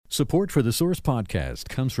Support for the Source podcast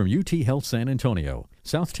comes from UT Health San Antonio,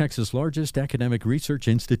 South Texas' largest academic research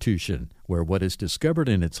institution, where what is discovered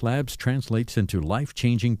in its labs translates into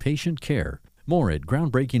life-changing patient care. More at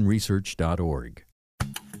groundbreakingresearch.org.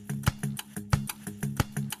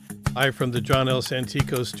 Hi from the John L.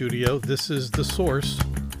 Santico studio. This is The Source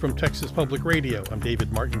from Texas Public Radio. I'm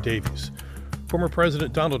David Martin Davies. Former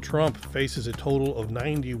President Donald Trump faces a total of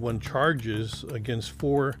 91 charges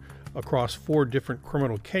across four different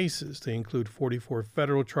criminal cases. They include 44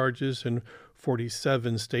 federal charges and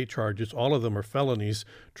 47 state charges. All of them are felonies.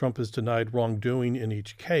 Trump has denied wrongdoing in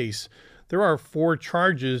each case. There are four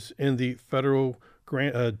charges in the federal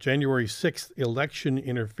January 6th election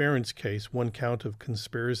interference case: one count of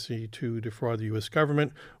conspiracy to defraud the U.S.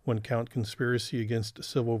 government, one count conspiracy against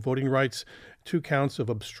civil voting rights, two counts of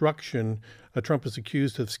obstruction. Trump is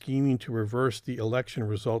accused of scheming to reverse the election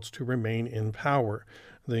results to remain in power.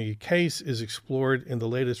 The case is explored in the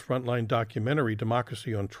latest Frontline documentary,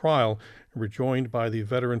 Democracy on Trial, and we're joined by the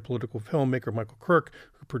veteran political filmmaker Michael Kirk,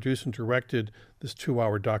 who produced and directed this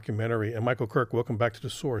 2-hour documentary. And Michael Kirk, welcome back to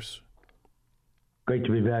The Source. Great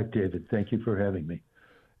to be back, David. Thank you for having me.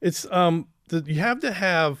 It's you have to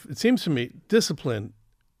have, it seems to me, discipline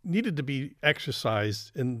needed to be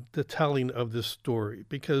exercised in the telling of this story,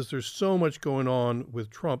 because there's so much going on with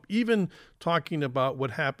Trump. Even talking about what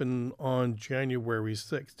happened on January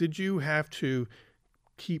 6th, did you have to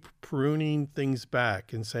keep pruning things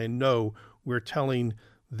back and say, no, we're telling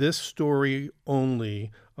this story only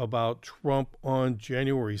about Trump on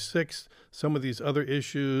January 6th? Some of these other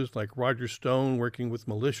issues, like Roger Stone working with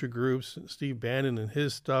militia groups and Steve Bannon and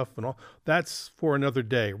his stuff and all, that's for another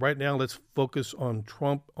day. Right now, let's focus on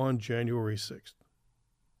Trump on January 6th.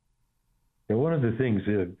 Yeah, one of the things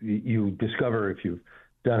that you discover if you've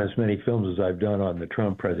done as many films as I've done on the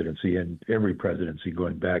Trump presidency and every presidency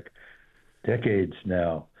going back decades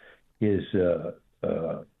now is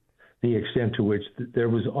the extent to which there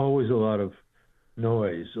was always a lot of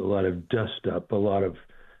noise, a lot of dust up, a lot of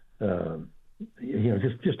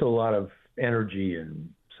just a lot of energy, and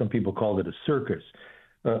some people called it a circus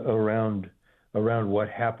around what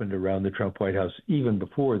happened around the Trump White House even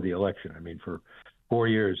before the election. I mean, for 4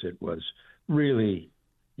 years it was really,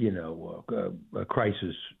 a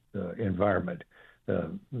crisis environment.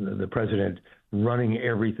 The president running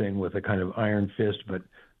everything with a kind of iron fist, but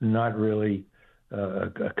not really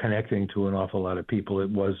connecting to an awful lot of people.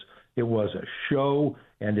 It was a show,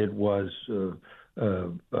 and it was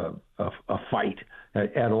a fight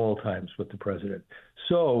at all times with the president.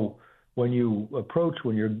 So when you've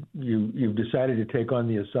decided to take on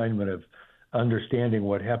the assignment of understanding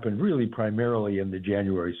what happened really primarily in the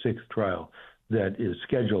January 6th trial that is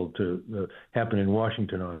scheduled to happen in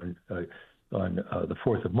Washington on the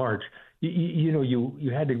 4th of March,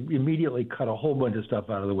 you had to immediately cut a whole bunch of stuff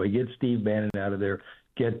out of the way, get Steve Bannon out of there,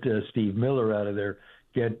 get Steve Miller out of there,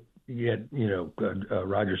 get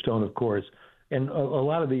Roger Stone, of course, and a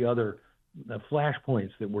lot of the other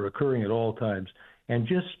flashpoints that were occurring at all times, and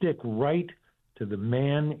just stick right to the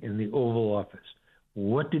man in the Oval Office.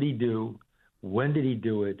 What did he do? When did he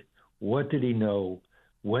do it? What did he know?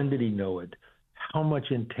 When did he know it? How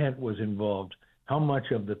much intent was involved? How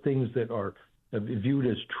much of the things that are viewed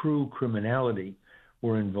as true criminality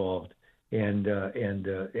were involved? And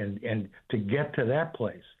to get to that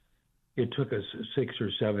place, it took us 6 or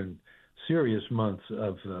 7 serious months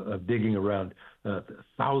of digging around,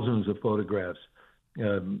 thousands of photographs,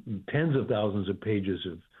 tens of thousands of pages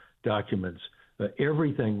of documents,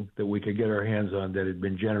 everything that we could get our hands on that had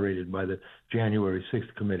been generated by the January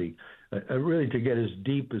 6th committee, really to get as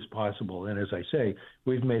deep as possible. And as I say,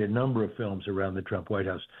 we've made a number of films around the Trump White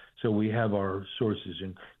House, so we have our sources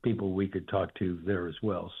and people we could talk to there as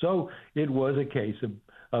well. So it was a case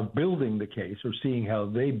of building the case, or seeing how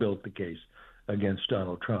they built the case against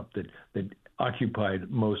Donald Trump that occupied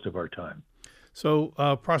most of our time. So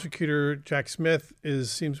Prosecutor Jack Smith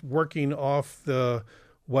seems working off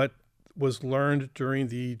what was learned during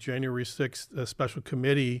the January 6th special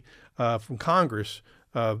committee from Congress,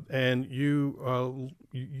 and you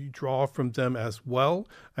draw from them as well.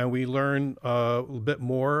 And we learn a little bit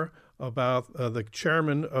more about the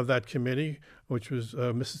chairman of that committee, which was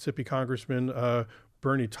Mississippi Congressman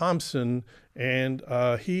Bernie Thompson, and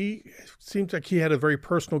he seems like he had a very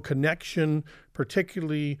personal connection,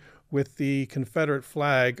 particularly with the Confederate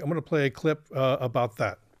flag. I'm going to play a clip about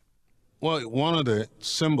that. Well, one of the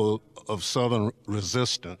symbols of Southern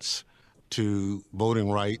resistance to voting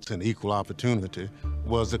rights and equal opportunity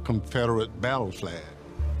was the Confederate battle flag.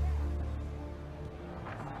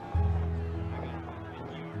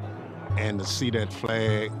 And to see that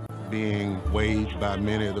flag being waved by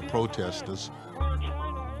many of the protesters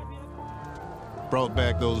brought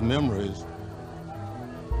back those memories.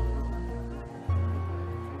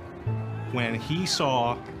 When he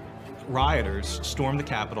saw rioters storm the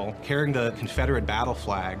Capitol carrying the Confederate battle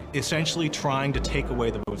flag, essentially trying to take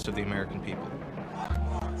away the votes of the American people.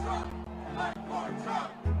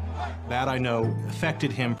 That, I know,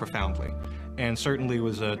 affected him profoundly, and certainly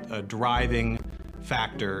was a driving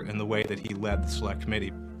factor in the way that he led the Select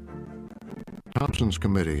Committee. Thompson's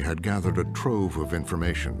committee had gathered a trove of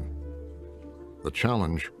information. The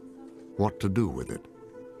challenge, what to do with it.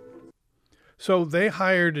 So they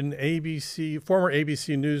hired an former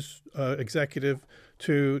ABC News executive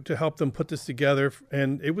to help them put this together,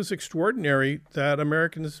 and it was extraordinary that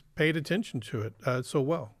Americans paid attention to it so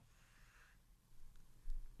well.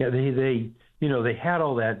 Yeah, they had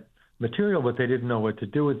all that material, but they didn't know what to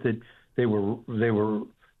do with it. They were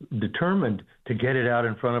determined to get it out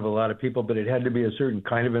in front of a lot of people, but it had to be a certain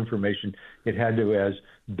kind of information. It had to, as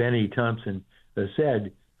Benny Thompson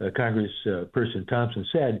said, Congressperson Thompson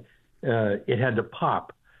said, it had to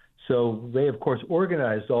pop. So they, of course,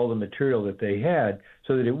 organized all the material that they had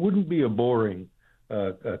so that it wouldn't be a boring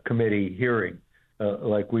committee hearing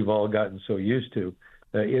like we've all gotten so used to.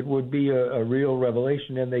 It would be a real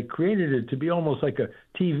revelation, and they created it to be almost like a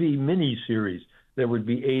TV mini-series. There would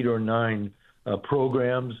be 8 or 9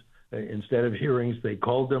 programs instead of hearings. They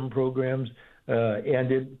called them programs,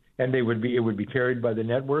 and it would be carried by the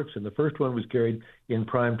networks. And the first one was carried in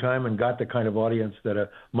prime time and got the kind of audience that a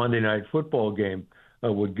Monday night football game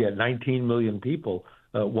would get. 19 million people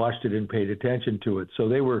watched it and paid attention to it. So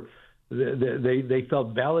they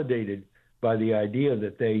felt validated by the idea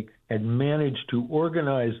that they had managed to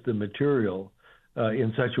organize the material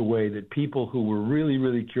in such a way that people who were really,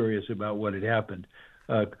 really curious about what had happened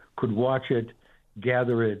could watch it,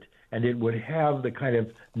 gather it, and it would have the kind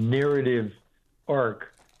of narrative arc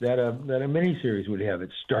that a miniseries would have. It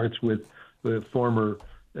starts with the former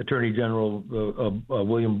Attorney General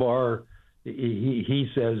William Barr. He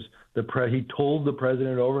says he told the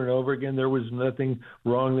president over and over again there was nothing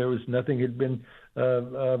wrong, nothing had been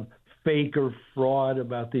fake or fraud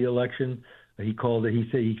about the election. He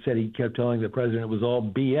said he kept telling the president it was all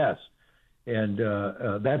BS. And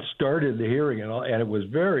that started the hearing, and it was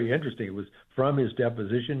very interesting. It was from his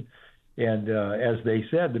deposition. And as they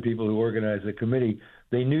said, the people who organized the committee,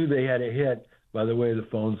 they knew they had a hit by the way the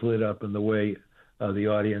phones lit up and the way the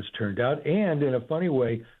audience turned out, and in a funny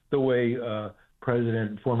way, the way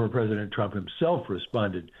former President Trump himself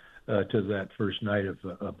responded to that first night of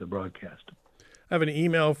the broadcast. I have an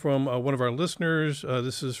email from one of our listeners.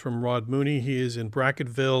 This is from Rod Mooney. He is in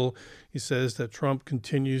Bracketville. He says that Trump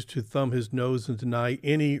continues to thumb his nose and deny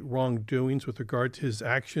any wrongdoings with regard to his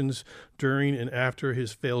actions during and after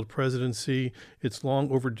his failed presidency. It's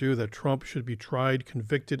long overdue that Trump should be tried,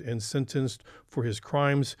 convicted, and sentenced for his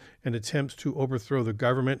crimes and attempts to overthrow the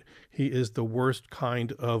government. He is the worst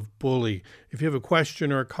kind of bully. If you have a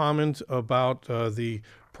question or a comment about the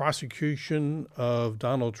prosecution of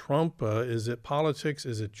Donald Trump, is it politics?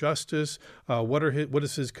 Is it justice? What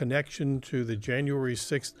is his connection to the January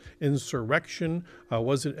 6th insurrection?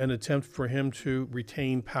 Was it an attempt for him to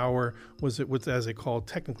retain power? Was it, as they call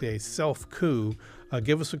technically, a self-coup?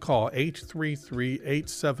 Give us a call,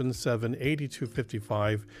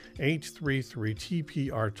 833-877-8255,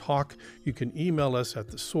 833-TPR-TALK. You can email us at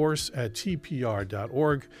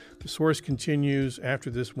thesource@tpr.org. The Source continues after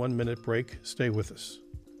this 1-minute break. Stay with us.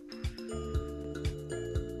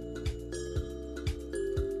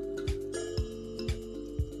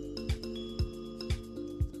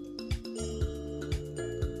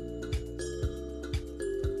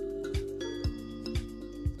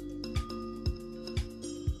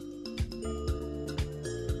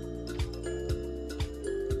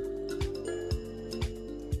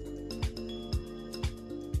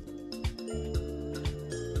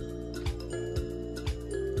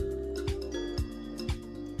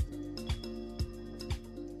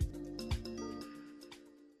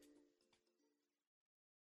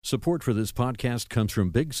 Support for this podcast comes from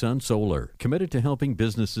Big Sun Solar, committed to helping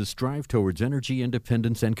businesses strive towards energy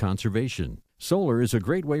independence and conservation. Solar is a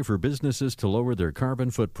great way for businesses to lower their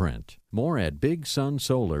carbon footprint. More at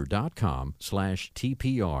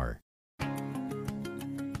bigsunsolar.com/TPR.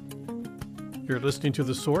 You're listening to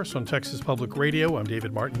The Source on Texas Public Radio. I'm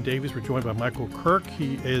David Martin Davies. We're joined by Michael Kirk.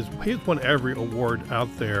 He's won every award out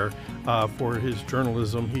there for his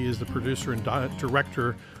journalism. He is the producer and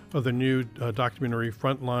director of the new documentary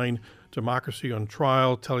Frontline, Democracy on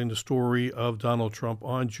Trial, telling the story of Donald Trump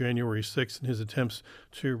on January 6th and his attempts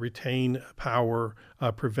to retain power,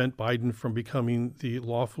 prevent Biden from becoming the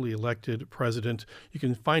lawfully elected president. You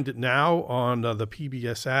can find it now on the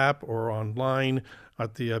PBS app or online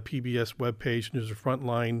at the PBS webpage, News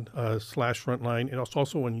Frontline /Frontline. And it's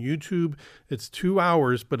also on YouTube. It's 2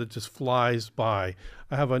 hours, but it just flies by.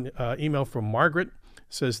 I have an email from Margaret.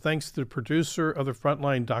 Says, thanks to the producer of the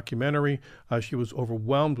Frontline documentary, she was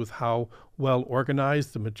overwhelmed with how well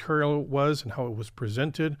organized the material was and how it was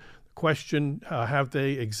presented. The question, have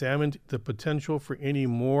they examined the potential for any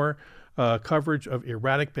more coverage of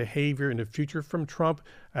erratic behavior in the future from Trump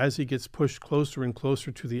as he gets pushed closer and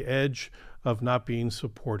closer to the edge of not being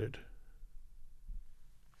supported?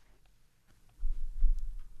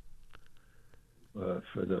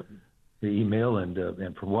 For the email and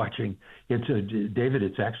for watching, it's David.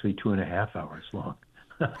 It's actually 2.5 hours long.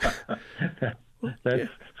 That's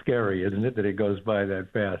scary, isn't it? That it goes by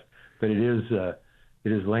that fast. But it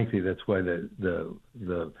is lengthy. That's why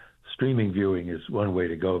the streaming viewing is one way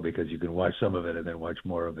to go, because you can watch some of it and then watch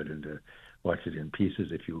more of it and watch it in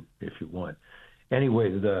pieces if you want.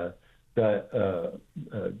 Anyway, the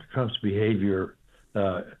Trump's behavior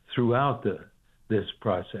throughout this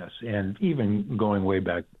process, and even going way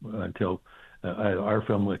back until our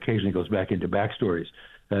film occasionally goes back into backstories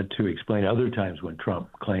to explain other times when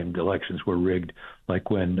Trump claimed elections were rigged, like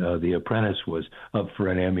when The Apprentice was up for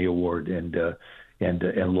an Emmy Award and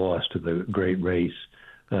lost to The Great Race.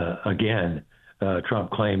 Again,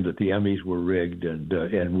 Trump claimed that the Emmys were rigged,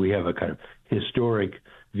 and we have a kind of historic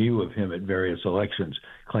view of him at various elections,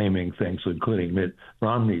 claiming things, including Mitt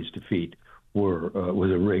Romney's defeat,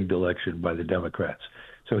 was a rigged election by the Democrats.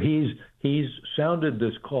 So he's sounded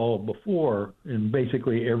this call before in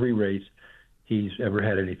basically every race he's ever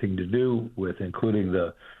had anything to do with, including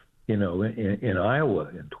in Iowa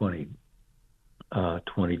in 2020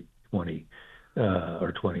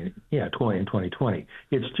 in 2020.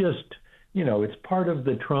 It's just, it's part of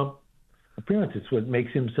the Trump appearance. It's what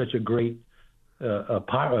makes him such a great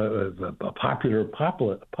popular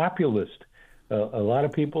populist. A lot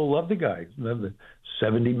of people love the guy.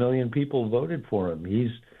 70 million people voted for him.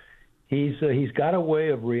 He's got a way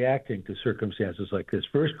of reacting to circumstances like this,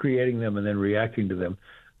 first creating them and then reacting to them,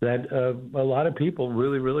 that a lot of people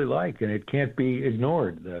really, really like, and it can't be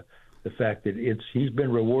ignored. The fact that he's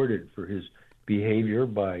been rewarded for his behavior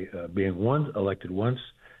by being elected once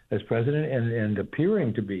as president and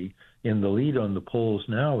appearing to be in the lead on the polls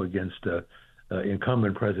now against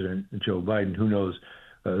incumbent President Joe Biden. Who knows?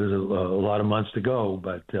 There's a lot of months to go,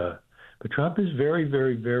 but Trump is very,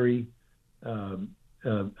 very, very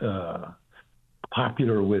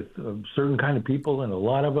popular with certain kind of people, and a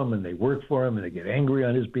lot of them, and they work for him, and they get angry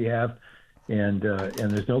on his behalf, and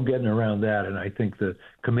there's no getting around that. And I think the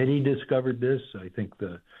committee discovered this. I think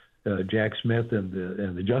the Jack Smith and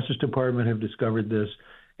the Justice Department have discovered this,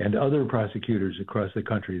 and other prosecutors across the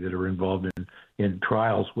country that are involved in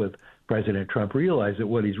trials with President Trump realize that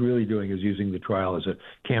what he's really doing is using the trial as a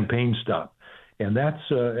campaign stop, and that's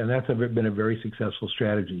been a very successful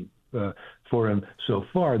strategy for him so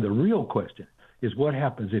far. The real question is what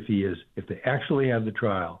happens if they actually have the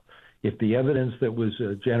trial, if the evidence that was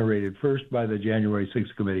generated first by the January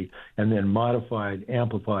 6th committee and then modified,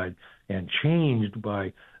 amplified, and changed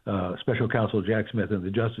by Special Counsel Jack Smith and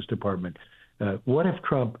the Justice Department. What if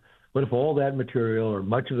all that material or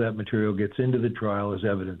much of that material gets into the trial as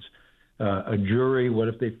evidence? A jury, what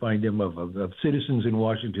if they find him of citizens in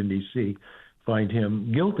Washington, D.C., find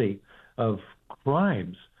him guilty of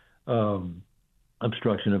crimes,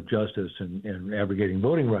 obstruction of justice and abrogating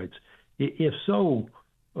voting rights? If so,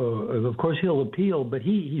 of course he'll appeal, but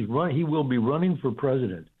he will be running for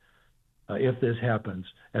president if this happens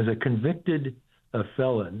as a convicted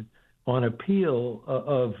felon on appeal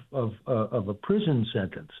of a prison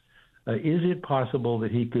sentence. Is it possible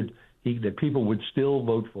that that people would still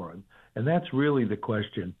vote for him? And that's really the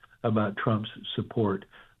question about Trump's support.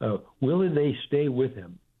 Will they stay with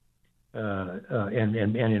him? And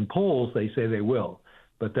in polls, they say they will,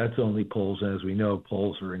 but that's only polls. And as we know,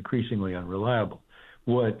 polls are increasingly unreliable.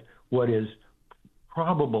 What is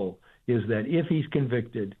probable is that if he's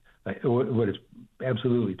convicted, what is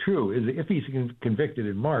absolutely true is that if he's convicted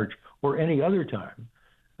in March or any other time,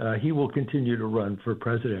 he will continue to run for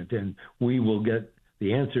president, and we will get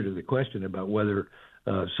the answer to the question about whether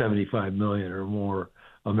 75 million or more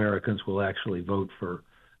Americans will actually vote for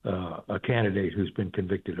a candidate who's been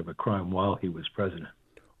convicted of a crime while he was president.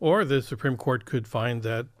 Or the Supreme Court could find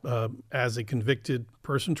that as a convicted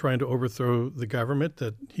person trying to overthrow the government,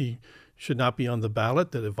 that he should not be on the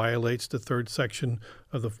ballot, that it violates the third section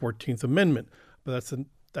of the 14th Amendment. But that's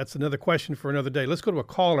That's another question for another day. Let's go to a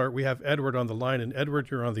caller. We have Edward on the line, and Edward,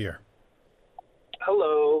 you're on the air.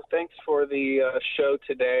 Hello. Thanks for the show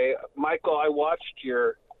today. Michael, I watched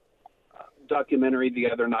your documentary the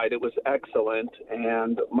other night. It was excellent.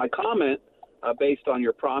 And my comment, based on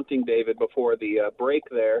your prompting, David, before the break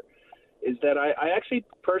there, is that I actually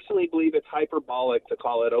personally believe it's hyperbolic to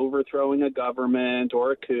call it overthrowing a government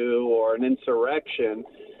or a coup or an insurrection.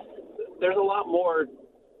 There's a lot more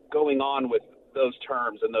going on with those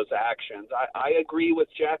terms and those actions. I agree with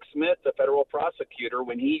Jack Smith, the federal prosecutor,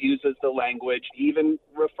 when he uses the language, even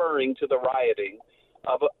referring to the rioting,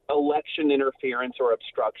 of election interference or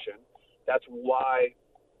obstruction. That's why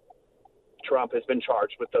Trump has been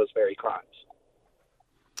charged with those very crimes.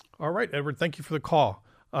 All right, Edward, thank you for the call.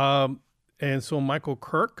 And so, Michael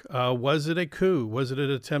Kirk, was it a coup? Was it an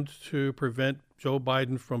attempt to prevent Joe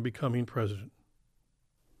Biden from becoming president?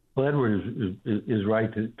 Well, Edward is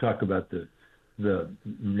right to talk about the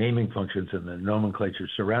naming functions and the nomenclature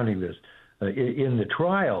surrounding this. In the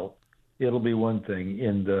trial, it'll be one thing.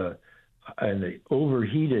 In the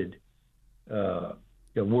overheated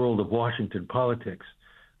world of Washington politics,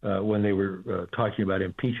 when they were talking about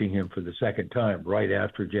impeaching him for the second time right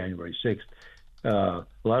after January 6th, a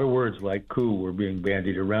lot of words like coup were being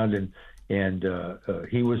bandied around, and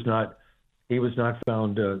he was not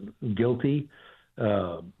found guilty.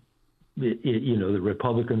 The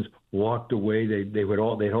Republicans walked away.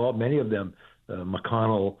 Many of them,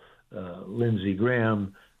 McConnell, Lindsey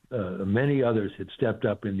Graham, many others had stepped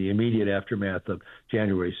up in the immediate aftermath of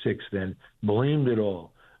January 6th and blamed it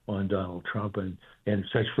all on Donald Trump, and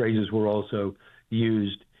such phrases were also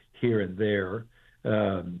used here and there.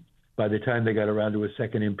 By the time they got around to a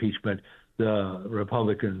second impeachment, the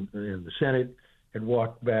Republican in the Senate had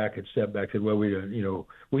walked back, had stepped back, said, "Well, we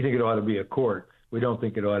think it ought to be a court. We don't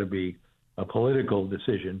think it ought to be a political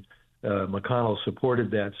decision." McConnell supported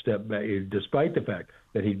that step back, despite the fact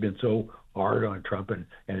that he'd been so hard on Trump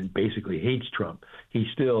and basically hates Trump. He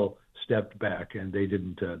still stepped back, and they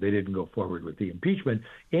didn't go forward with the impeachment,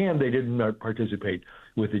 and they didn't participate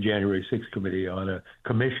with the January 6th committee on a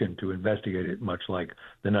commission to investigate it, much like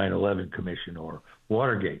the 9/11 commission or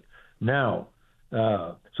Watergate. Now,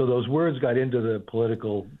 so those words got into the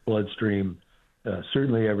political bloodstream.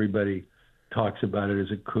 Certainly everybody talks about it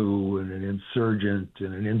as a coup and an insurgent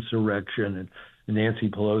and an insurrection, and Nancy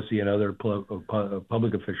Pelosi and other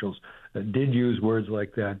public officials did use words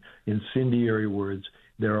like that, incendiary words.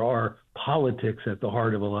 There are politics at the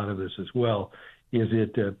heart of a lot of this as well. Is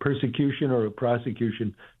it a persecution or a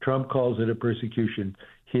prosecution? Trump calls it a persecution.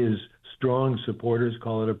 His strong supporters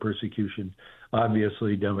call it a persecution.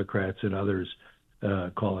 Obviously, Democrats and others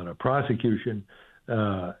call it a prosecution.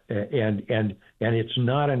 And it's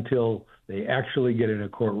not until they actually get in a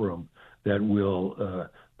courtroom that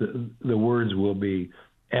the words will be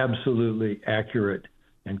absolutely accurate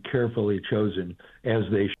and carefully chosen, as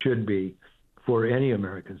they should be for any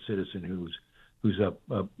American citizen who's up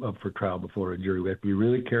for trial before a jury. We have to be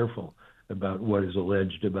really careful about what is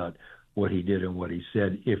alleged about what he did and what he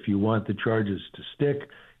said if you want the charges to stick,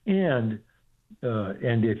 and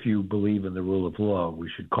if you believe in the rule of law. We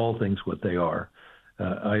should call things what they are.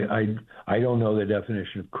 I don't know the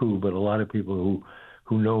definition of coup, but a lot of people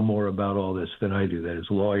who know more about all this than I do, that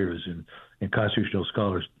is lawyers and constitutional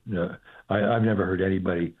scholars, I've never heard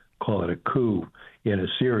anybody call it a coup in a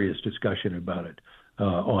serious discussion about it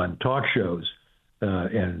on talk shows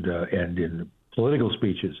and in political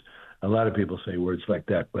speeches. A lot of people say words like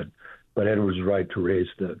that, but Edward's right to raise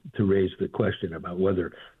the question about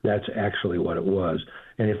whether that's actually what it was,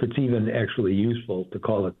 and if it's even actually useful to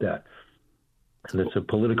call it that. And it's a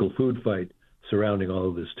political food fight surrounding all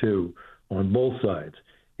of this too, on both sides,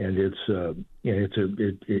 and it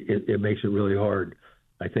makes it really hard,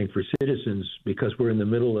 I think, for citizens, because we're in the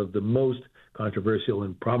middle of the most controversial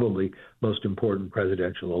and probably most important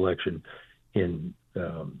presidential election in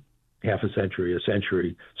half a century,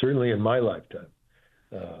 certainly in my lifetime.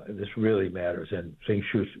 This really matters, and things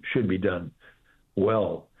should be done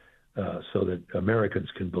well so that Americans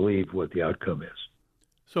can believe what the outcome is.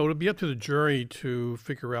 So it'll be up to the jury to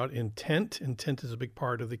figure out intent. Intent is a big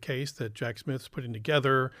part of the case that Jack Smith's putting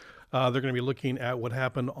together. They're going to be looking at what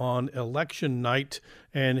happened on election night.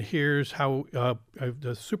 And here's how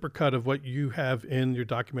the supercut of what you have in your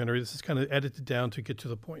documentary. This is kind of edited down to get to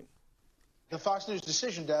the point. The Fox News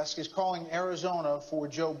Decision Desk is calling Arizona for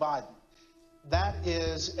Joe Biden. That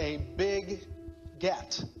is a big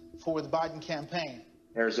get for the Biden campaign.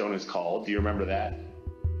 Arizona's called. Do you remember that?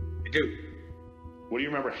 I do. What do you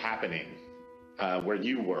remember happening where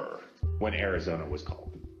you were when Arizona was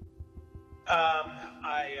called?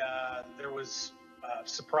 There was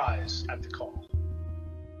surprise at the call.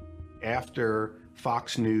 After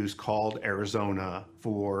Fox News called Arizona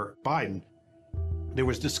for Biden, there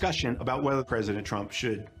was discussion about whether President Trump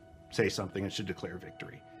should say something and should declare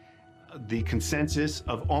victory. The consensus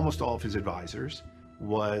of almost all of his advisors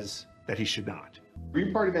was that he should not. Were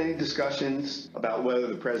you part of any discussions about whether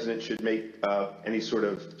the president should make any sort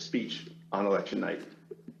of speech on election night?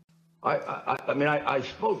 I mean, I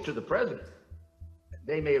spoke to the president.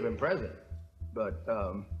 They may have been present, but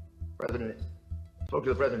spoke to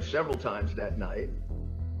the president several times that night.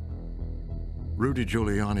 Rudy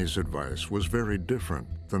Giuliani's advice was very different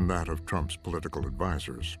than that of Trump's political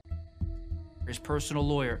advisors. His personal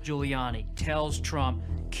lawyer, Giuliani, tells Trump,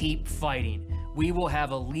 keep fighting. We will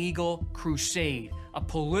have a legal crusade, a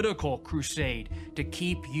political crusade to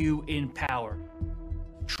keep you in power.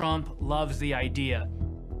 Trump loves the idea.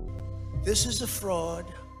 This is a fraud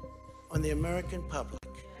on the American public.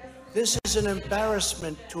 This is an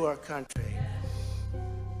embarrassment to our country.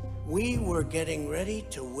 We were getting ready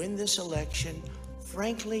to win this election.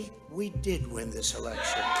 Frankly, we did win this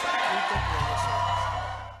election.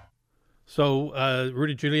 So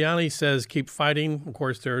Rudy Giuliani says keep fighting. Of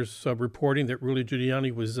course, there's reporting that Rudy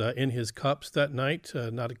Giuliani was in his cups that night,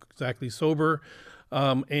 not exactly sober.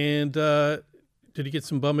 And did he get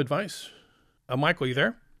some bum advice? Michael, you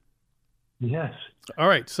there? Yes. All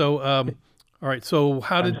right. So how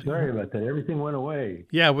did? I'm sorry about that. Everything went away.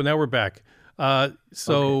 Yeah. Well, now we're back.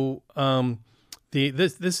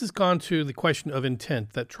 This has gone to the question of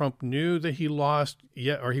intent, that Trump knew that he lost,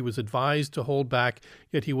 or he was advised to hold back,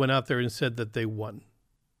 yet he went out there and said that they won.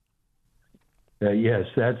 Yes,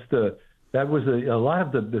 that was a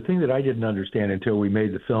lot of the thing that I didn't understand until we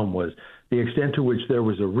made the film was the extent to which there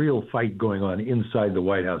was a real fight going on inside the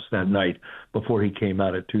White House that night before he came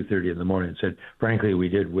out at 2:30 in the morning and said, frankly, we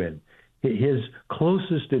did win. His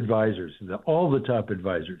closest advisors, all the top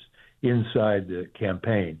advisors inside the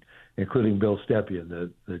campaign, including Bill Stepien,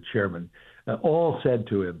 the chairman, all said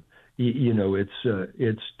to him,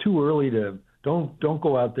 it's too early to don't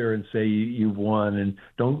go out there and say you've won and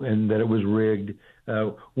that it was rigged.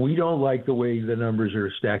 We don't like the way the numbers are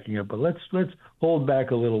stacking up, but let's hold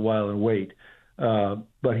back a little while and wait.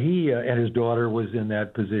 But he and his daughter was in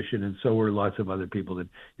that position, and so were lots of other people, that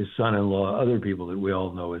his son-in-law, other people that we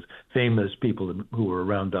all know as famous people who were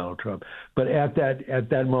around Donald Trump. But at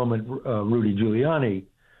that moment, Rudy Giuliani,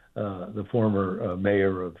 the former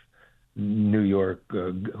mayor of New York,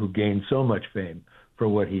 who gained so much fame for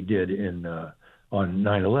what he did on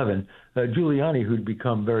 9/11, Giuliani, who'd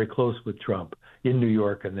become very close with Trump in New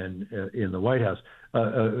York and then in the White House,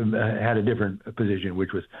 had a different position,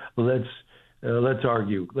 which was let's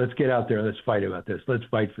argue, let's get out there, let's fight about this, let's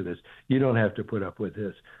fight for this. You don't have to put up with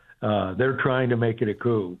this. They're trying to make it a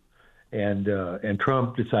coup, and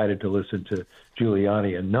Trump decided to listen to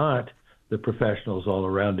Giuliani and not the professionals all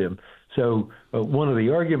around him. So one of the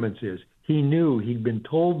arguments is he knew, he'd been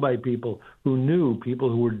told by people who knew, people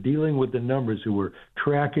who were dealing with the numbers, who were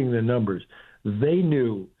tracking the numbers, they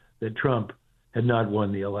knew that Trump had not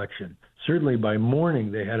won the election. Certainly by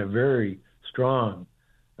morning, they had a very strong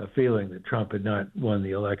feeling that Trump had not won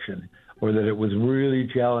the election, or that it was really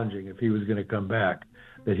challenging if he was going to come back,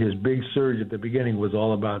 that his big surge at the beginning was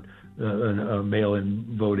all about mail-in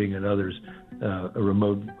voting and others,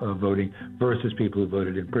 remote voting versus people who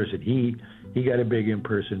voted in person. He got a big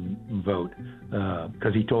in-person vote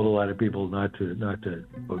because he told a lot of people not to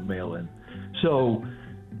vote mail-in. So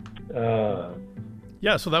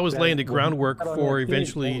so that was laying the groundwork for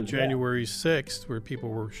eventually January 6th, where people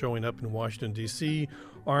were showing up in Washington, D.C.,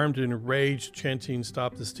 armed and enraged, chanting,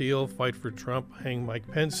 "Stop the steal, fight for Trump, hang Mike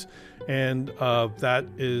Pence." And that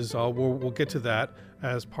is, we'll get to that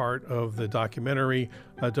as part of the documentary,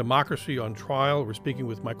 Democracy on Trial. We're speaking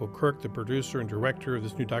with Michael Kirk, the producer and director of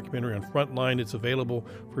this new documentary on Frontline. It's available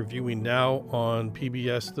for viewing now on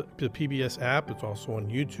PBS, the PBS app. It's also on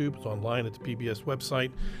YouTube. It's online at the PBS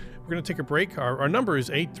website. We're going to take a break. Our number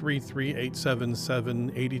is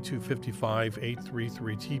 833-877-8255,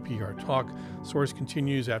 833-TPR-TALK. Source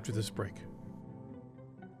continues after this break.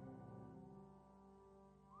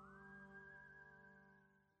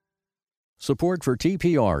 Support for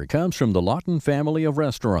TPR comes from the Lawton family of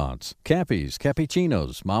restaurants, Cappy's,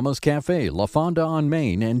 Cappuccinos, Mama's Cafe, La Fonda on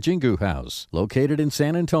Main, and Jingu House, located in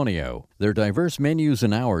San Antonio. Their diverse menus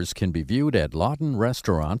and hours can be viewed at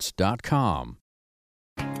lawtonrestaurants.com.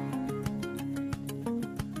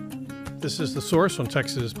 This is The Source on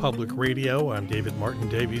Texas Public Radio. I'm David Martin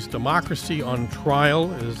Davies. Democracy on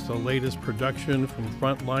Trial is the latest production from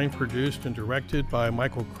Frontline, produced and directed by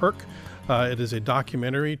Michael Kirk. It is a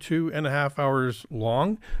documentary, 2.5 hours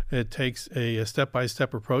long. It takes a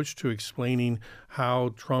step-by-step approach to explaining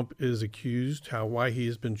how Trump is accused, why he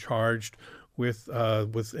has been charged with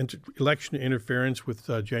election interference with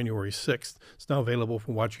January 6th. It's now available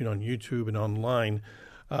for watching on YouTube and online.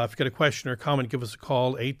 If you've got a question or comment, give us a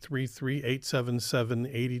call,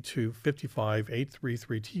 833-877-8255,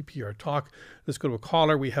 833-TPR-TALK. Let's go to a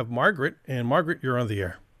caller. We have Margaret. And Margaret, you're on the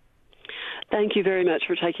air. Thank you very much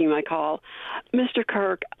for taking my call. Mr.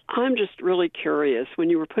 Kirk, I'm just really curious. When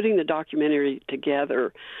you were putting the documentary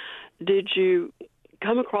together, did you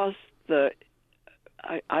come across the,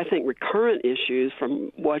 I think, recurrent issues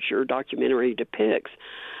from what your documentary depicts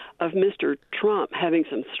of Mr. Trump having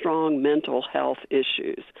some strong mental health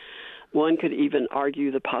issues? One could even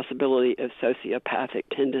argue the possibility of sociopathic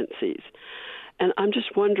tendencies. And I'm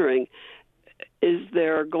just wondering, is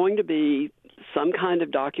there going to be some kind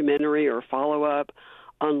of documentary or follow-up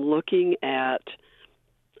on looking at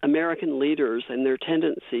American leaders and their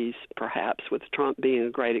tendencies, perhaps with Trump being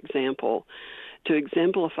a great example, to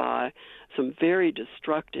exemplify some very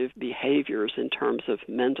destructive behaviors in terms of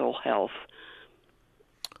mental health?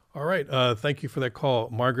 All right. Thank you for that call,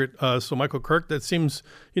 Margaret. So, Michael Kirk, that seems,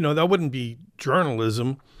 that wouldn't be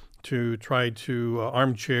journalism to try to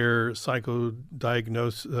armchair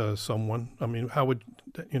psychodiagnose someone. I mean, how would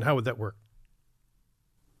that work?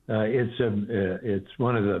 It's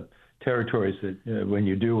one of the territories that when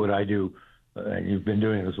you do what I do, and you've been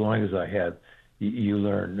doing it as long as I have, you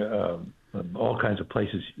learn all kinds of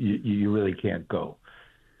places you really can't go.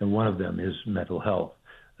 And one of them is mental health.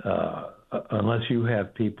 Unless you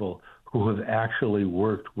have people who have actually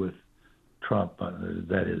worked with Trump,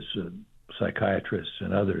 that is psychiatrists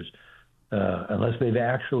and others, unless they've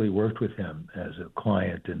actually worked with him as a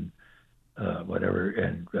client and whatever,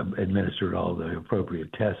 and administered all the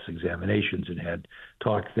appropriate tests, examinations, and had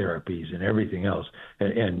talk therapies and everything else.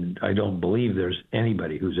 And I don't believe there's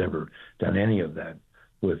anybody who's ever done any of that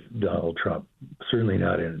with Donald Trump, certainly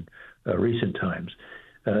not in recent times.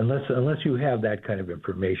 Unless you have that kind of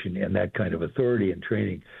information and that kind of authority and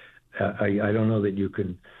training, I don't know that you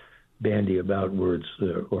can bandy about words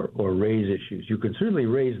or raise issues. You can certainly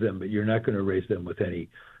raise them, but you're not going to raise them with any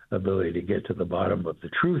ability to get to the bottom of the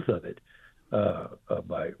truth of it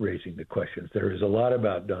by raising the questions. There is a lot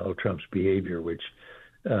about Donald Trump's behavior which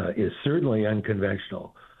is certainly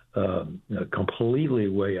unconventional, completely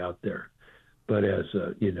way out there. But as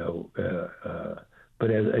a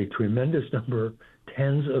tremendous number,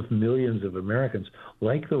 tens of millions of Americans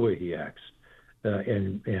like the way he acts,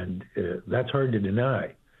 and that's hard to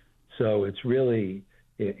deny. So it's really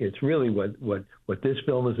what this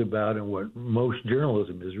film is about, and what most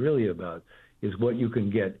journalism is really about, is what you can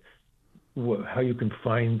get, how you can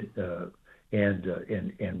find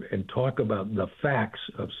and talk about the facts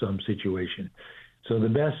of some situation. So the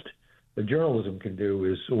best the journalism can do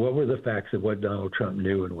is, what were the facts of what Donald Trump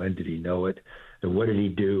knew, and when did he know it, and what did he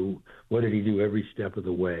do? What did he do every step of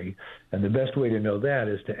the way? And the best way to know that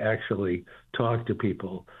is to actually talk to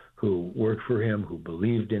people who worked for him, who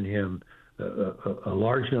believed in him. A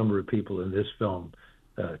large number of people in this film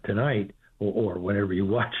tonight, or whenever you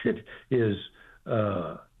watch it,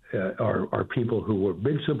 are people who were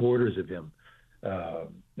big supporters of him.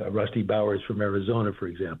 Rusty Bowers from Arizona, for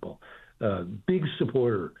example, big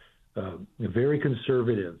supporter, a very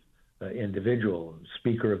conservative individual,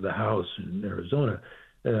 Speaker of the House in Arizona,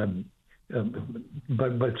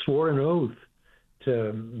 but swore an oath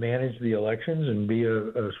to manage the elections and be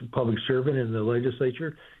a public servant in the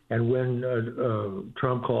legislature. And when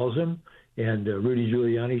Trump calls him and Rudy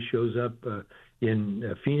Giuliani shows up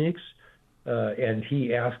in Phoenix and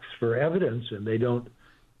he asks for evidence and they don't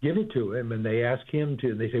give it to him, and they ask him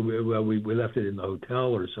to, they say, well, we left it in the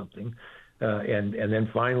hotel or something. And then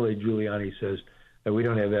finally Giuliani says, we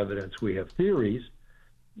don't have evidence, we have theories.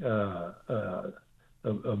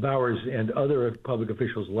 Bowers and other public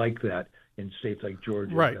officials like that in states like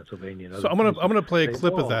Georgia, right, Pennsylvania, and so I'm gonna play a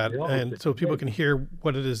clip of that, and so people can hear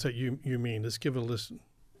what it is that you mean. Let's give it a listen.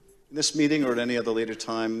 In this meeting or at any other later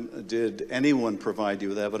time, did anyone provide you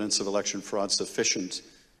with evidence of election fraud sufficient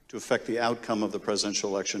to affect the outcome of the presidential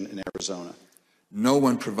election in Arizona? No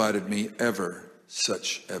one provided me ever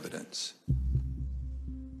such evidence.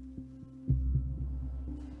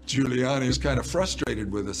 Giuliani was kind of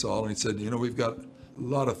frustrated with us all, and he said, we've got a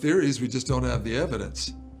lot of theories, we just don't have the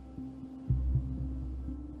evidence.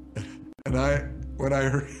 And when I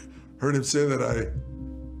heard him say that,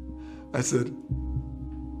 I said,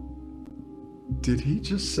 did he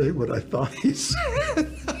just say what I thought he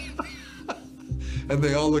said? And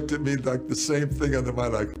they all looked at me like the same thing on their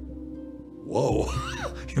mind, like, whoa,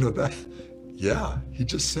 yeah, he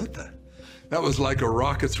just said that. That was like a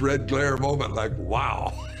rocket's red glare moment, like,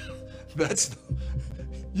 wow,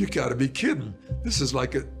 you gotta be kidding. This is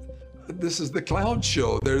the clown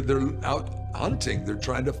show. They're out hunting, they're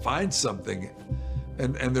trying to find something,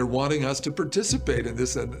 and they're wanting us to participate in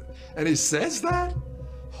this, and he says that?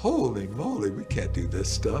 Holy moly, we can't do this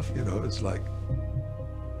stuff, it's like.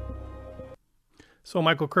 So,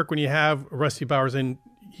 Michael Kirk, when you have Rusty Bowers in,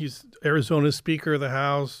 he's Arizona's Speaker of the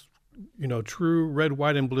House, true red,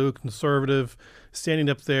 white, and blue conservative, standing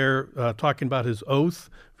up there talking about his oath,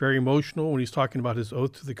 very emotional when he's talking about his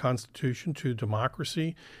oath to the Constitution, to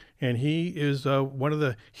democracy. And he is one of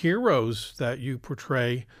the heroes that you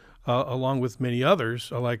portray, along with many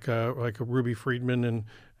others, like a Ruby Friedman and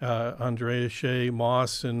Andrea Shea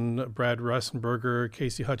Moss and Brad Russenberger,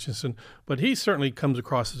 Casey Hutchinson. But he certainly comes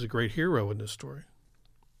across as a great hero in this story.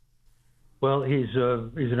 Well, he's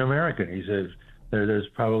an American. There's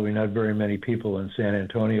probably not very many people in San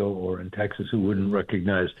Antonio or in Texas who wouldn't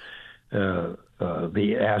recognize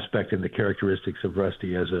the aspect and the characteristics of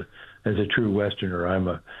Rusty as a true Westerner.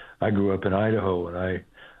 I grew up in Idaho, and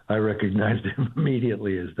I recognized him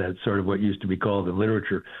immediately as that sort of what used to be called in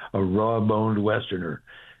literature a raw-boned Westerner,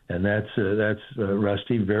 and that's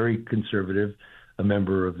Rusty, very conservative, a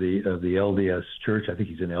member of the LDS Church. I think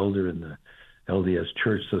he's an elder in the LDS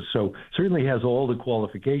Church, so certainly has all the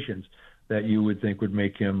qualifications that you would think would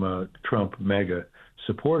make him a Trump mega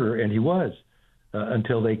supporter, and he was,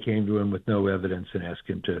 until they came to him with no evidence and asked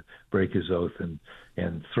him to break his oath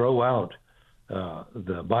and throw out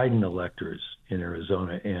the Biden electors in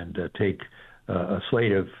Arizona and take a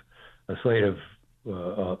slate of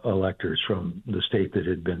electors from the state that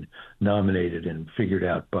had been nominated and figured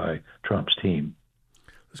out by Trump's team.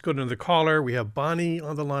 Let's go to the caller. We have Bonnie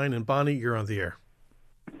on the line, and Bonnie, you're on the air.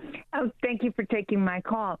 Oh, thank you for taking my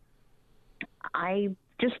call. I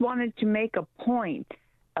just wanted to make a point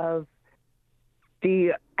of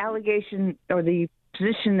the allegation or the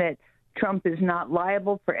position that Trump is not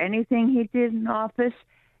liable for anything he did in office.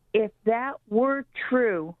 If that were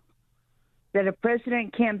true, that a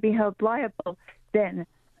president can't be held liable, then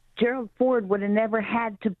Gerald Ford would have never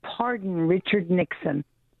had to pardon Richard Nixon.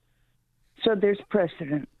 So there's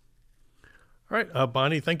precedent. All right,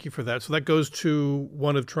 Bonnie, thank you for that. So that goes to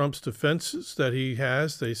one of Trump's defenses that he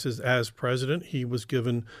has. That he says, as president, he was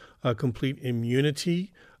given complete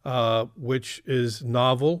immunity, which is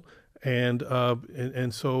novel. And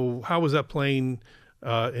so, how was that playing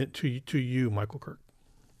to you, Michael Kirk?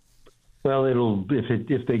 Well,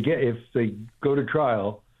 if they go to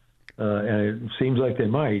trial, and it seems like they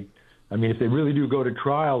might. I mean, if they really do go to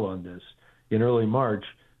trial on this in early March,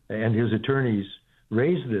 and his attorneys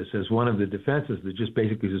raise this as one of the defenses that just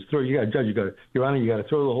basically says, Your Honor, you got to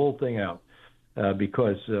throw the whole thing out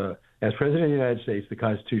because as President of the United States, the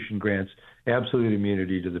Constitution grants absolute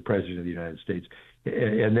immunity to the President of the United States.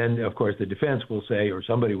 And then, of course, the defense will say, or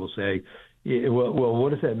somebody will say, well,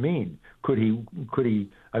 what does that mean? Could he?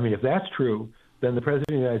 I mean, if that's true, then the President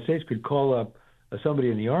of the United States could call up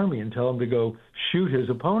somebody in the Army and tell him to go shoot his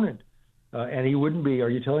opponent. And he wouldn't be, are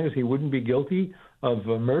you telling us he wouldn't be guilty of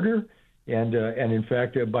murder? And in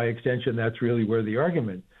fact, by extension, that's really where the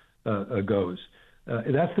argument goes.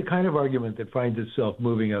 That's the kind of argument that finds itself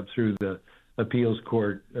moving up through the appeals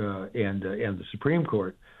court and the Supreme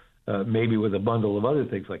Court, maybe with a bundle of other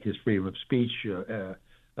things like his freedom of speech.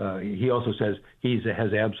 He also says he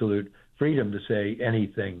has absolute freedom to say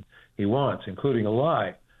anything he wants, including a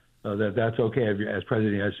lie. That's okay. As President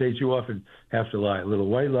of the United States, you often have to lie, little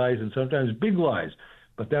white lies and sometimes big lies.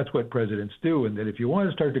 But that's what presidents do, and that if you want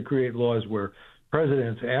to start to create laws where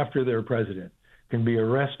presidents, after they're president, can be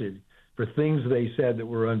arrested for things they said that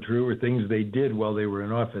were untrue or things they did while they were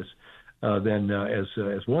in office, then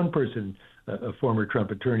as one person, a former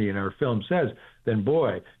Trump attorney in our film says, then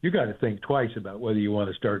boy, you got to think twice about whether you want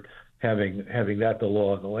to start having that the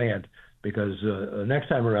law of the land, because next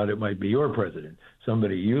time around it might be your president,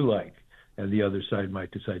 somebody you like, and the other side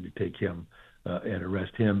might decide to take him and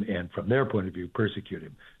arrest him, and from their point of view, persecute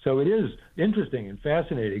him. So it is interesting and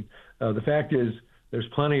fascinating. The fact is, there's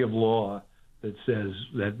plenty of law that says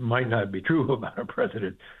that might not be true about a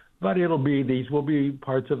president, but these will be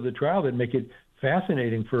parts of the trial that make it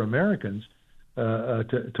fascinating for Americans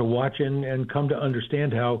to watch and come to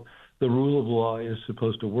understand how the rule of law is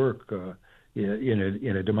supposed to work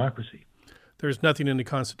in a democracy. There's nothing in the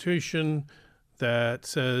Constitution that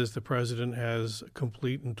says the president has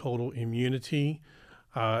complete and total immunity.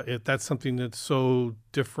 If that's something that's so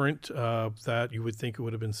different that you would think it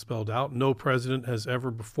would have been spelled out. No president has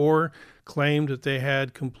ever before claimed that they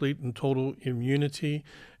had complete and total immunity.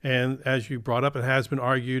 And as you brought up, it has been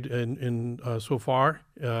argued in so far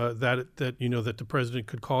that the president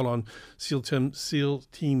could call on SEAL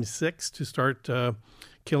Team 6 to start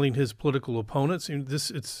killing his political opponents. And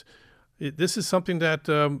this is something that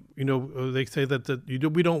they say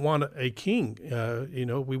that we don't want a king.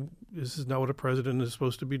 This is not what a president is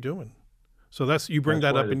supposed to be doing. So you bring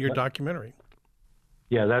that up in your documentary.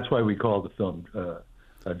 Yeah, that's why we call the film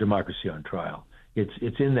Democracy on Trial.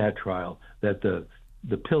 It's in that trial that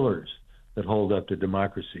the pillars that hold up to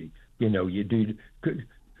democracy. One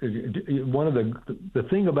of the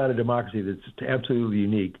thing about a democracy that's absolutely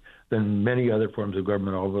unique than many other forms of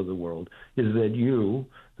government all over the world is that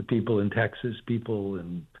the people in Texas, people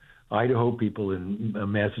in Idaho, people in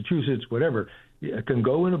Massachusetts, whatever, can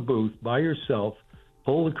go in a booth by yourself,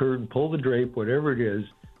 pull the curtain, pull the drape, whatever it is,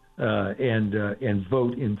 and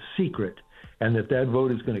vote in secret, and that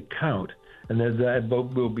vote is going to count, and that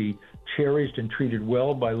vote will be cherished and treated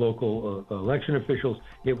well by local election officials.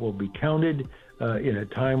 It will be counted in a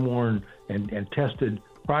time-worn and tested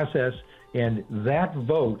process, and that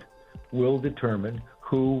vote will determine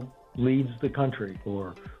who leads the country,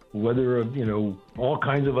 or whether all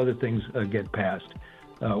kinds of other things get passed.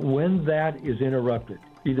 When that is interrupted,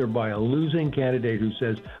 either by a losing candidate who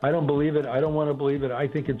says, I don't believe it, I don't want to believe it, I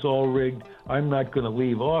think it's all rigged, I'm not going to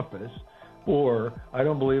leave office, or I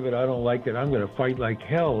don't believe it, I don't like it, I'm going to fight like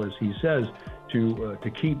hell, as he says, to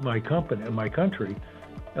keep my country.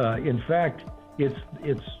 In fact,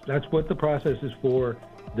 that's what the process is for.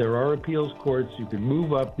 There are appeals courts. You can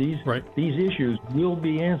move up. These issues will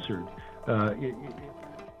be answered.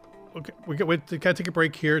 Okay, we got to take a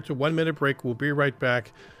break here. It's a 1-minute break. We'll be right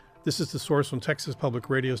back. This is The Source on Texas Public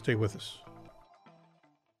Radio. Stay with us.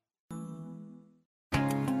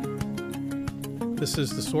 This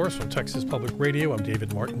is The Source on Texas Public Radio. I'm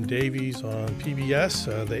David Martin Davies on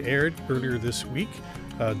PBS. They aired earlier this week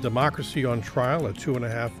Democracy on Trial, a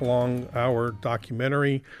 2.5-hour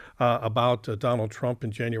documentary about Donald Trump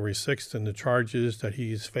in January 6th and the charges that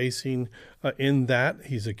he's facing in that.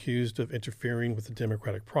 He's accused of interfering with the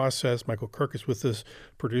democratic process. Michael Kirk is with us,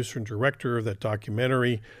 producer and director of that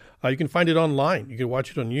documentary. You can find it online. You can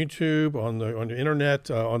watch it on YouTube, on the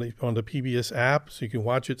internet, on the PBS app. So you can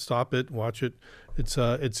watch it, stop it, watch it.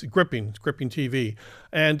 It's gripping. It's gripping TV,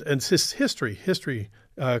 and it's history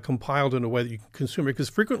compiled in a way that you can consume it. Because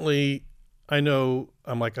frequently, I know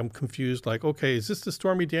I'm confused. Like, okay, is this the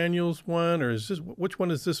Stormy Daniels one, or which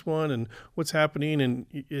one is this one, and what's happening? And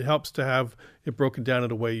it helps to have it broken down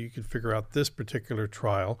in a way you can figure out this particular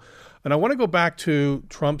trial. And I want to go back to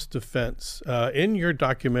Trump's defense. In your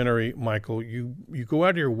documentary, Michael, you go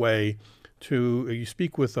out of your way you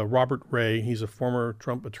speak with Robert Ray. He's a former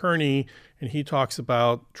Trump attorney, and he talks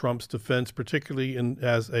about Trump's defense, particularly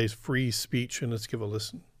as a free speech. And let's give a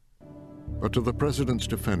listen. But to the president's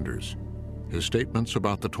defenders, his statements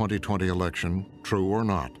about the 2020 election, true or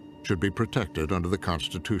not, should be protected under the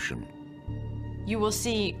Constitution. You will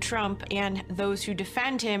see Trump and those who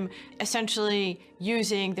defend him essentially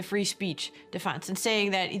using the free speech defense and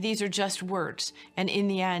saying that these are just words. And in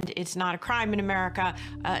the end, it's not a crime in America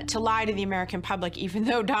to lie to the American public, even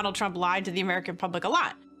though Donald Trump lied to the American public a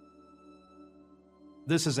lot.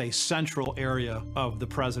 This is a central area of the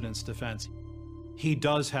president's defense. He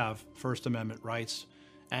does have First Amendment rights,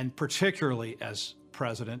 and particularly as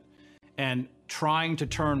president, and trying to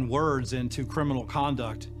turn words into criminal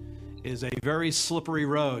conduct is a very slippery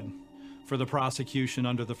road for the prosecution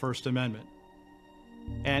under the First Amendment.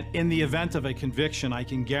 And in the event of a conviction, I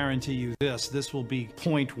can guarantee you this will be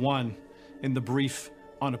point 1 in the brief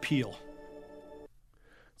on appeal.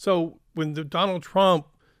 So when Donald Trump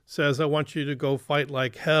says, I want you to go fight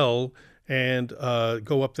like hell and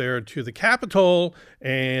go up there to the Capitol,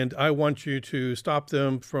 and I want you to stop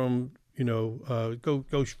them from,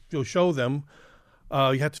 go show them,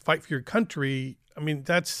 you have to fight for your country. I mean,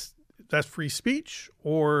 that's free speech,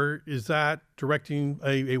 or is that directing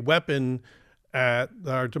a weapon at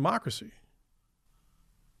our democracy?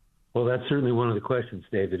 Well, that's certainly one of the questions,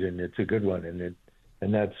 David, and it's a good one,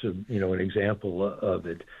 and that's an example of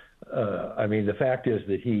it. I mean, the fact is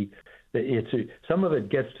that some of it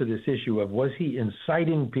gets to this issue of, was he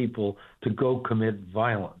inciting people to go commit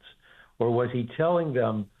violence, or was he telling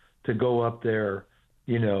them to go up there,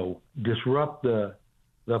 disrupt the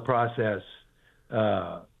process,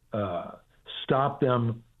 stop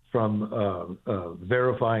them from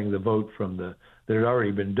verifying the vote that had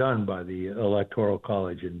already been done by the Electoral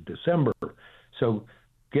College in December. So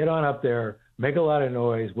get on up there, make a lot of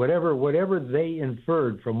noise, whatever they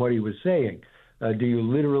inferred from what he was saying. Do you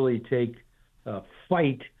literally take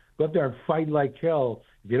fight, go up there and fight like hell?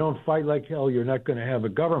 If you don't fight like hell, you're not going to have a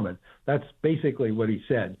government. That's basically what he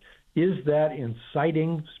said. Is that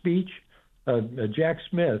inciting speech? Jack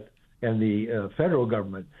Smith and the federal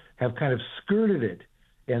government have kind of skirted it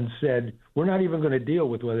and said, we're not even going to deal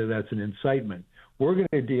with whether that's an incitement. We're going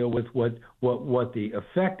to deal with what the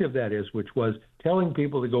effect of that is, which was telling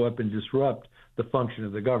people to go up and disrupt the function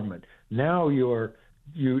of the government. Now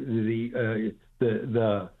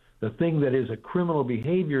the thing that is a criminal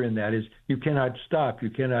behavior in that is you cannot stop,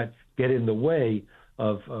 you cannot get in the way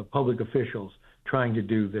of public officials trying to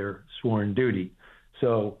do their sworn duty.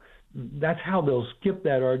 So that's how they'll skip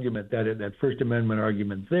that argument, that First Amendment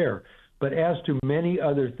argument there. But as to many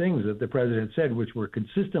other things that the president said, which were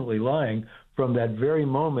consistently lying from that very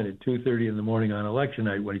moment at 2:30 in the morning on election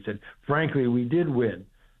night when he said, frankly, we did win.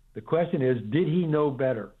 The question is, did he know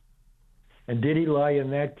better? And did he lie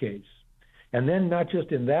in that case? And then not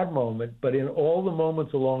just in that moment, but in all the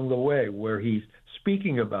moments along the way where he's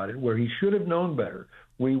speaking about it, where he should have known better,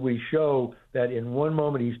 we show that in one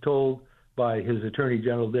moment he's told by his attorney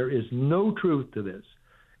general, there is no truth to this.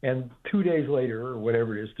 And 2 days later, or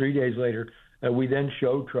whatever it is, 3 days later, we then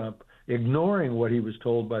show Trump ignoring what he was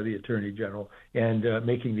told by the attorney general and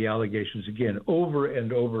making the allegations again over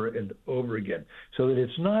and over and over again. So that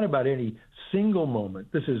it's not about any single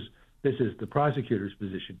moment. This is the prosecutor's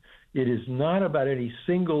position. It is not about any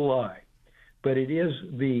single lie, but it is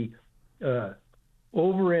the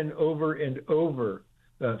over and over and over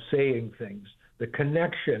saying things, the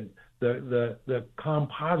connection, the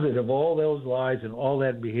composite of all those lies and all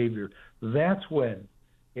that behavior. That's when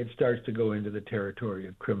it starts to go into the territory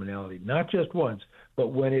of criminality, not just once, but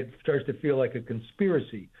when it starts to feel like a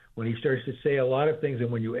conspiracy, when he starts to say a lot of things, and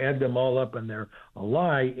when you add them all up and they're a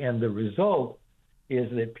lie, and the result is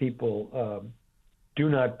that people do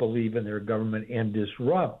not believe in their government and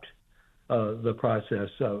disrupt the process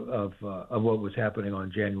of what was happening on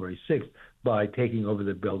January 6th by taking over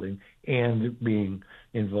the building and being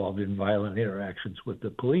involved in violent interactions with the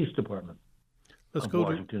police department. Let's go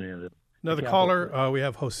to another caller. We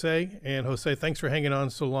have Jose. And Jose, thanks for hanging on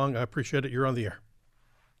so long. I appreciate it. You're on the air.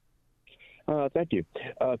 Thank you.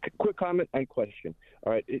 Quick comment and question.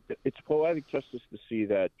 All right, it's poetic justice to see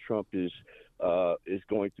that Trump is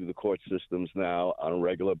going through the court systems now on a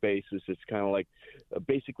regular basis. It's kind of like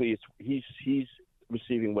basically he's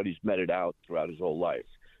receiving what he's meted out throughout his whole life.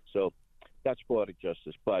 So that's poetic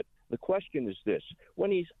justice. But the question is this: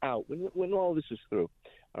 when he's out, when all this is through,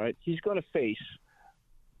 all right, he's going to face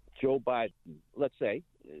Joe Biden. Let's say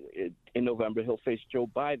in November he'll face Joe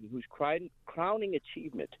Biden, whose crowning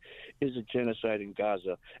achievement is a genocide in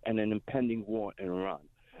Gaza and an impending war in Iran.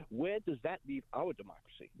 Where does that leave our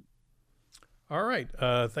democracy? All right.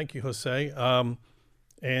 Thank you, Jose.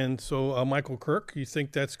 And so, Michael Kirk, you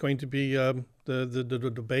think that's going to be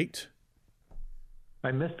the debate?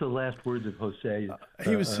 I missed the last words of Jose.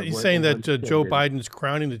 He's saying that Joe Biden's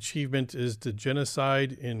crowning achievement is the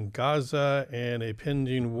genocide in Gaza and a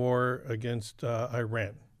pending war against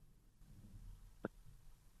Iran.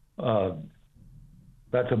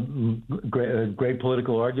 That's a great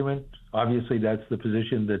political argument. Obviously, that's the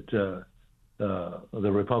position that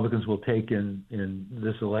the Republicans will take in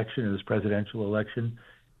this election, in this presidential election.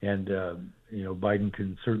 And Biden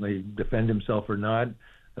can certainly defend himself or not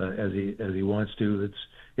as he wants to.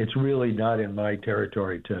 It's really not in my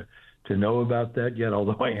territory to know about that yet.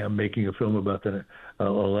 Although I am making a film about the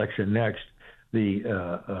election next.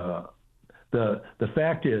 The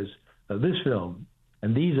fact is, this film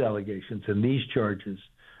and these allegations and these charges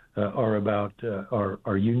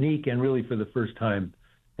are unique, and really for the first time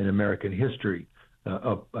in American history,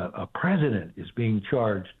 a president is being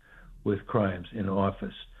charged with crimes in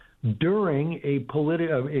office during a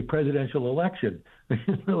presidential election.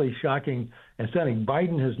 It's really shocking and stunning.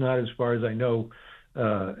 Biden has not, as far as I know,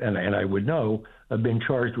 and I would know, been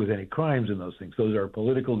charged with any crimes in those things. Those are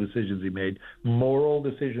political decisions he made, moral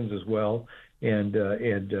decisions as well. And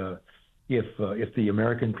if the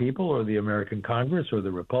American people or the American Congress or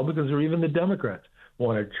the Republicans or even the Democrats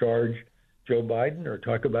want to charge Joe Biden or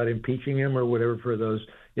talk about impeaching him or whatever for those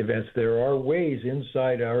events, there are ways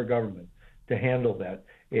inside our government to handle that.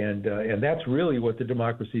 And that's really what the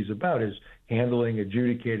democracy is about, is handling,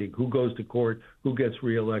 adjudicating who goes to court, who gets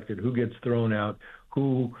reelected, who gets thrown out,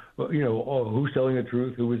 who's telling the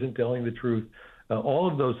truth, who isn't telling the truth. All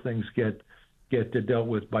of those things get dealt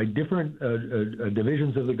with by different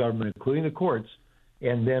divisions of the government, including the courts.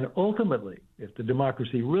 And then ultimately, if the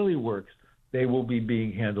democracy really works, They will be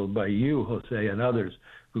being handled by you, Jose, and others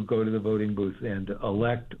who go to the voting booth and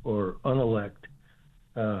elect or unelect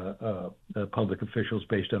public officials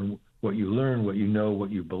based on what you learn, what you know,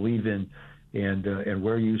 what you believe in, and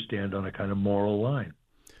where you stand on a kind of moral line.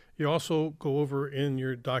 You also go over in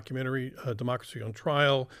your documentary, Democracy on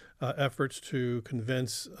Trial, efforts to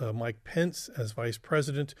convince Mike Pence as vice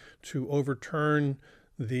president to overturn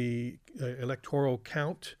the electoral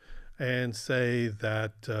count and say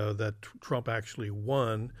that that Trump actually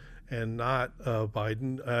won and not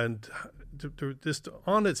Biden. And just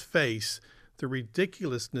on its face, the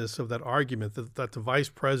ridiculousness of that argument that the vice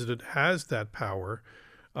president has that power.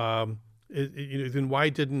 Then why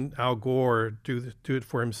didn't Al Gore do it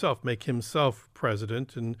for himself, make himself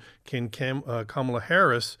president, and can Kamala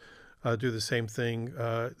Harris do the same thing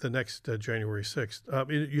the next January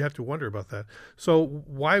 6th? You have to wonder about that. So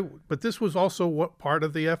why? But this was also what part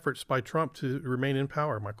of the efforts by Trump to remain in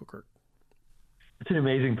power, Michael Kirk. It's an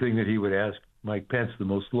amazing thing that he would ask Mike Pence, the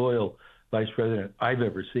most loyal vice president I've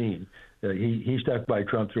ever seen. He stuck by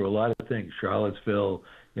Trump through a lot of things, Charlottesville,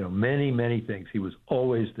 many things. He was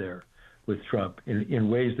always there with Trump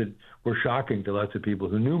in ways that were shocking to lots of people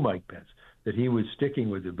who knew Mike Pence, that he was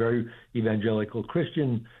sticking with a very evangelical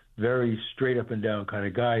Christian, very straight up and down kind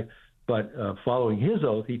of guy. But following his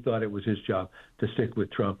oath, he thought it was his job to stick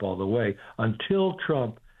with Trump all the way until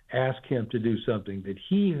Trump asked him to do something that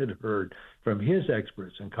he had heard from his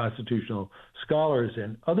experts and constitutional scholars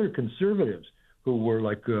and other conservatives who were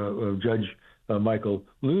like Judge Michael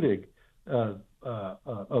Ludig of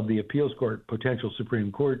the appeals court, potential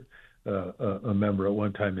Supreme Court a member at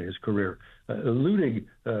one time in his career. Ludig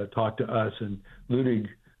talked to us, and Ludig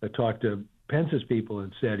talked to Pence's people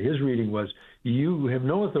and said his reading was, you have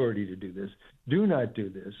no authority to do this. Do not do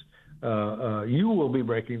this. You will be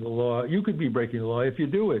breaking the law. You could be breaking the law if you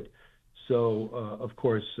do it. So, of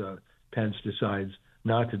course, Pence decides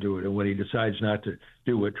not to do it. And when he decides not to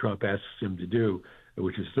do what Trump asks him to do,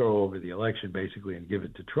 which is throw over the election basically and give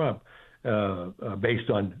it to Trump, based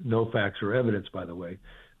on no facts or evidence, by the way,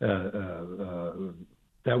 that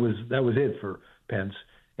was it for Pence,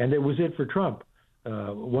 and it was it for Trump.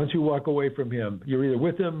 Once you walk away from him, you're either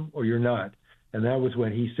with him or you're not. And that was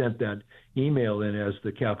when he sent that email in as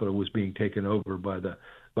the Capitol was being taken over by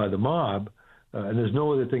the mob. And there's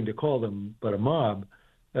no other thing to call them but a mob.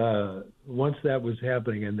 Once that was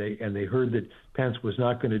happening, and they heard that Pence was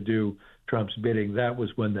not going to do Trump's bidding, that was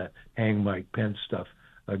when the hang Mike Pence stuff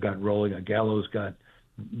got rolling. A gallows got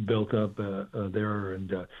built up there,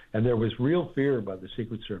 and there was real fear by the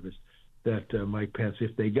Secret Service that Mike Pence,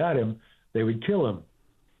 if they got him, they would kill him.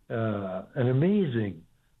 An amazing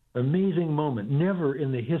moment. Never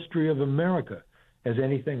in the history of America has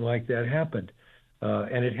anything like that happened,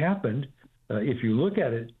 and it happened. If you look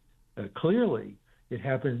at it clearly, it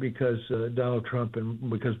happened because Donald Trump and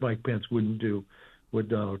because Mike Pence wouldn't do what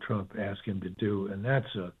Donald Trump asked him to do, and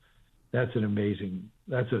that's a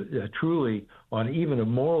truly, on even a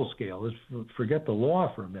moral scale, let's forget the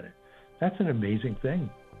law for a minute, that's an amazing thing.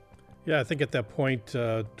 Yeah, I think at that point,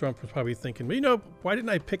 Trump was probably thinking, why didn't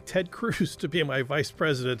I pick Ted Cruz to be my vice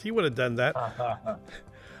president? He would have done that.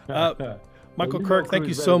 Michael Kirk, thank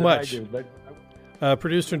you so much.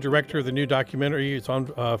 Producer and director of the new documentary. It's on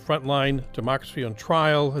Frontline, Democracy on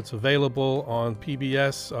Trial. It's available on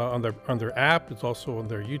PBS, on their app. It's also on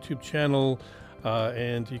their YouTube channel.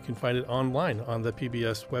 And you can find it online on the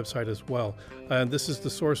PBS website as well. And this is The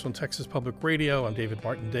Source on Texas Public Radio. I'm David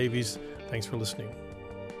Martin Davies. Thanks for listening.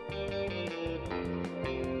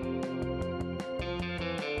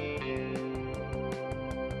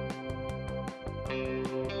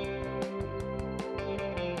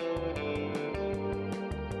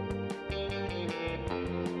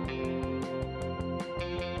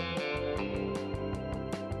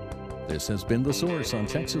 This has been The Source on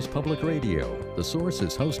Texas Public Radio. The Source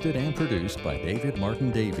is hosted and produced by David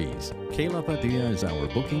Martin Davies. Kayla Padilla is our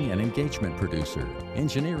booking and engagement producer.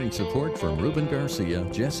 Engineering support from Ruben Garcia,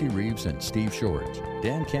 Jesse Reeves, and Steve Short.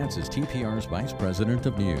 Dan Katz is TPR's Vice President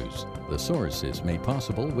of News. The Source is made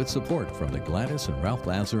possible with support from the Gladys and Ralph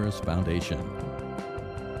Lazarus Foundation.